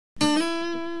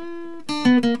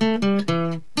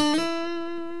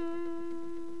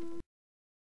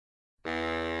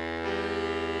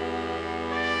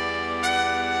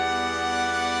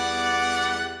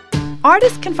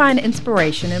Artists can find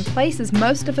inspiration in places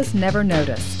most of us never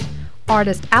notice.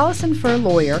 Artist Allison Furr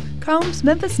Lawyer combs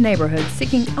Memphis neighborhoods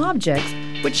seeking objects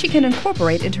which she can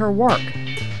incorporate into her work.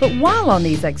 But while on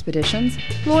these expeditions,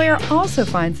 Lawyer also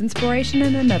finds inspiration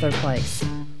in another place: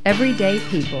 everyday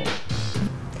people.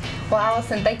 Well,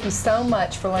 Allison, thank you so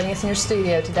much for letting us in your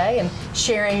studio today and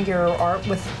sharing your art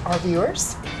with our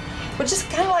viewers. We'd just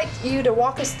kind of like you to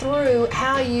walk us through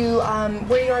how you,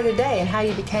 where you are today and how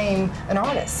you became an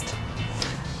artist.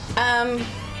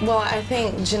 Well, I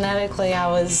think genetically I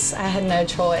had no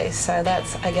choice, so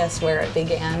that's, I guess, where it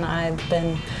began.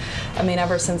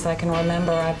 Ever since I can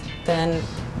remember, I've been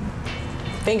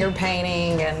finger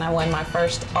painting, and I won my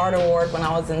first art award when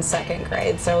I was in 2nd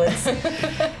grade, so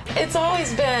it's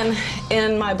always been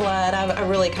in my blood. I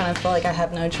really kind of feel like I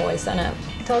have no choice in it.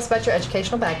 Tell us about your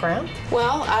educational background.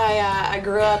 Well, I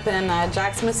grew up in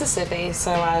Jackson, Mississippi,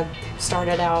 so I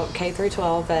started out K through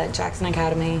 12 at Jackson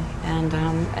Academy, and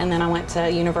then I went to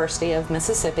University of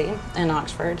Mississippi in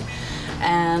Oxford.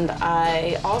 And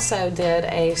I also did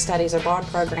a studies abroad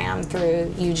program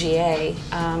through UGA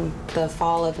the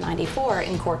fall of '94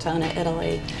 in Cortona,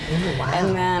 Italy. Ooh, wow.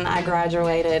 And then I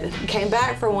graduated, came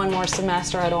back for one more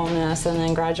semester at Ole Miss, and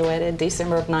then graduated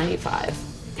December of '95.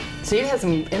 So you had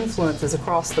some influences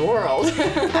across the world.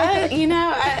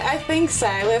 I think so.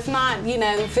 If not,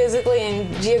 physically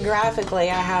and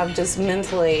geographically, I have just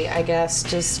mentally, I guess,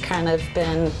 just kind of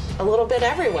been a little bit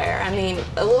everywhere. I mean,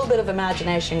 a little bit of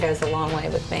imagination goes a long way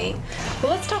with me.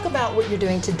 Well, let's talk about what you're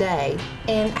doing today,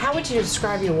 and how would you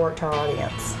describe your work to our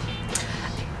audience?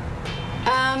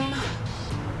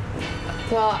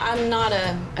 Well, I'm not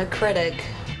a critic.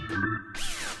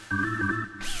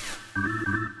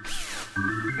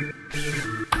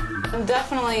 I'm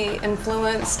definitely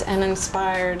influenced and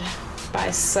inspired by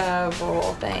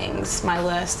several things. My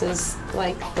list is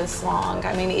like this long.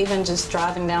 I mean, even just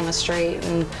driving down the street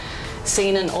and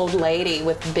seeing an old lady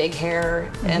with big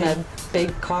hair in a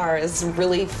big car is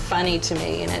really funny to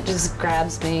me, and it just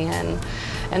grabs me.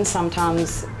 And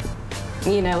sometimes,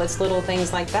 it's little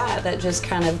things like that just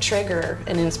kind of trigger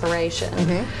an inspiration.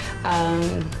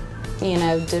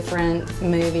 Different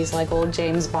movies like old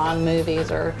James Bond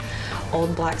movies or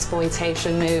old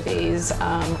blaxploitation movies,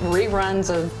 reruns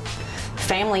of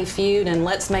Family Feud and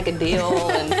Let's Make a Deal,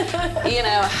 and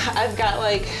I've got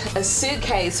like a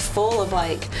suitcase full of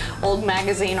like old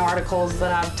magazine articles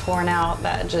that I've torn out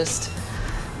that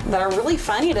are really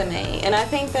funny to me. And I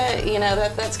think that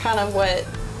that's kind of what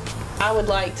I would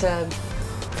like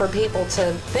for people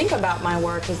to think about my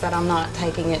work, is that I'm not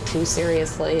taking it too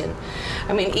seriously. And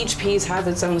I mean, each piece has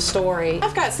its own story.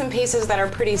 I've got some pieces that are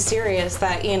pretty serious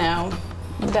that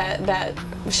that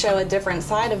show a different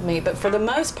side of me, but for the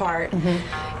most part,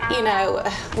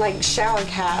 like shower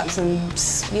caps and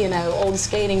old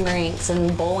skating rinks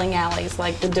and bowling alleys,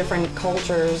 like the different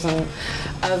cultures and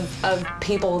of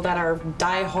people that are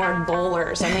die-hard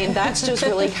bowlers. I mean, that's just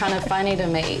really kind of funny to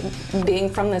me, being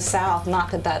from the South. Not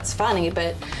that that's funny,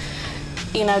 but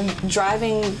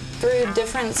driving through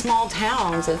different small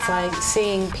towns, it's like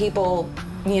seeing people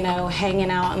hanging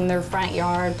out in their front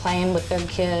yard playing with their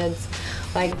kids.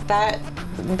 Like that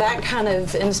kind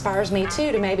of inspires me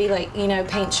too, to maybe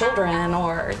paint children,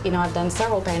 or I've done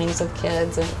several paintings of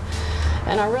kids,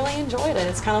 and I really enjoyed it.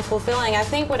 It's kind of fulfilling. I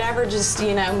think whatever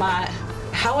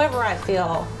however I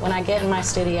feel when I get in my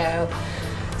studio,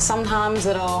 sometimes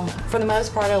for the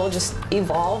most part, it'll just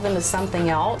evolve into something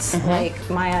else. Like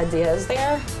my idea is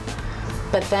there,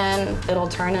 but then it'll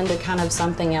turn into kind of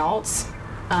something else,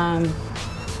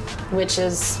 which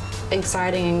is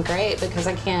exciting and great, because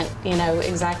I can't,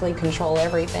 exactly control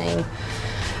everything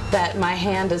that my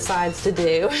hand decides to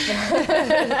do.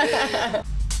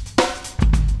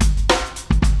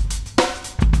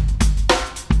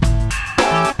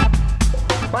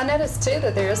 Well, I noticed too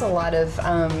that there is a lot of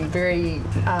very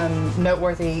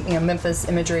noteworthy, Memphis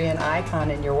imagery and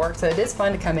icon in your work. So it is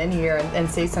fun to come in here and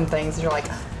see some things. You're like,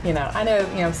 I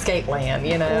know, skate land.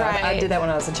 Right. I did that when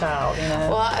I was a child.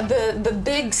 Well, the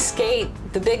big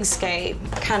skate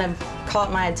kind of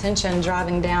caught my attention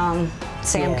driving down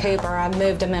Sam Cooper. I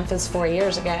moved to Memphis 4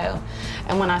 years ago,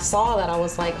 and when I saw that, I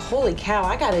was like, "Holy cow!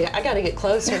 I gotta get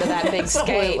closer to that big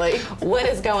skate. What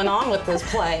is going on with this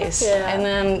place?" Yeah. And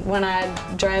then when I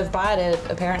drove by it,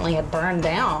 apparently had burned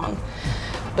down.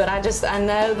 But I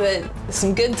know that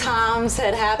some good times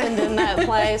had happened in that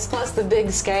place. Plus the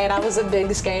big skate. I was a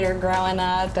big skater growing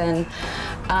up, and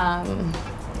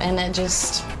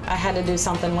I had to do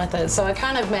something with it. So I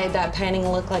kind of made that painting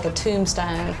look like a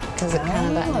tombstone, because it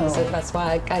kind of ends it. That's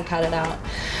why I cut it out.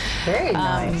 Very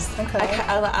nice. Okay.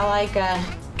 I like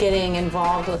getting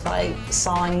involved with like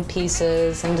sawing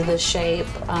pieces into the shape.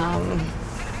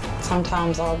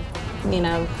 Sometimes I'll,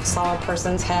 saw a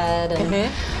person's head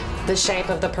and the shape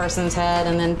of the person's head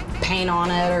and then paint on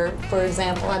it. Or, for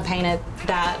example, I painted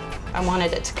that. I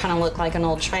wanted it to kind of look like an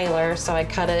old trailer, so I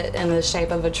cut it in the shape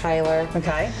of a trailer.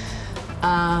 Okay.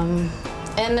 And,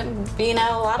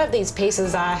 a lot of these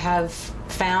pieces I have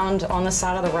found on the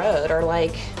side of the road or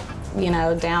like,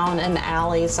 down an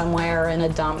alley somewhere in a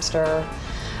dumpster.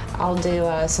 I'll do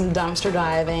some dumpster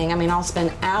diving. I mean, I'll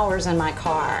spend hours in my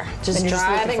car just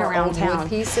driving around town.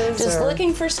 Pieces, just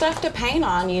looking for stuff to paint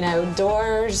on,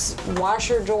 doors,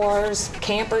 washer doors,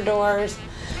 camper doors,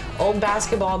 old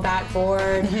basketball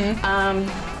backboard,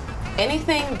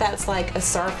 anything that's like a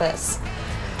surface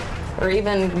or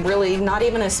even really not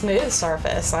even a smooth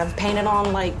surface. I've painted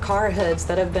on like car hoods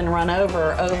that have been run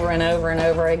over and over and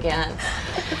over again.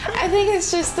 I think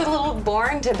it's just a little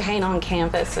boring to paint on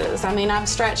canvases. I mean, I've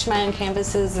stretched my own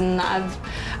canvases and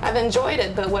I've enjoyed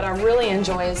it, but what I really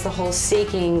enjoy is the whole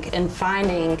seeking and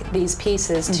finding these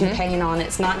pieces to paint on.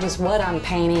 It's not just what I'm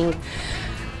painting,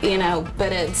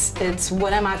 but it's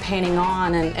what am I painting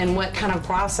on and what kind of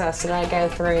process did I go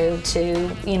through to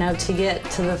get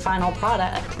to the final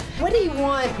product. What do you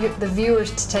want the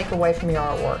viewers to take away from your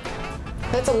artwork?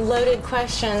 That's a loaded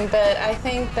question, but I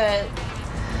think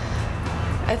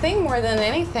more than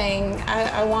anything,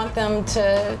 I want them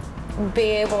to be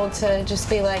able to just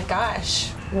be like,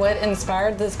 gosh, what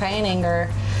inspired this painting? Or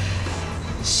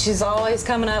she's always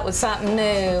coming up with something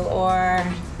new, or,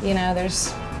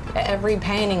 every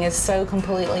painting is so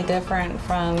completely different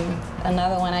from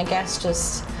another one. I guess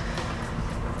just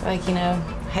like,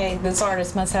 hey, this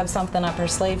artist must have something up her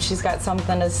sleeve. She's got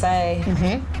something to say,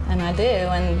 and I do,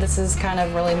 and this is kind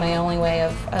of really my only way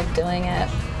of doing it.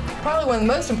 Probably one of the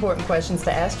most important questions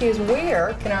to ask you is,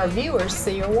 where can our viewers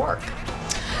see your work?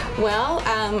 Well,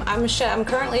 I'm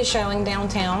currently showing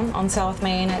downtown on South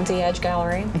Main at D Edge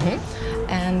Gallery,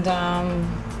 and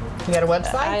you got a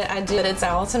website? I do. It's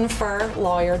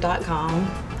AllisonFurrLawyer.com.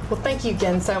 Well, thank you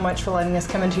again so much for letting us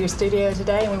come into your studio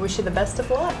today, and we wish you the best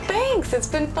of luck. Thanks. It's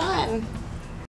been fun.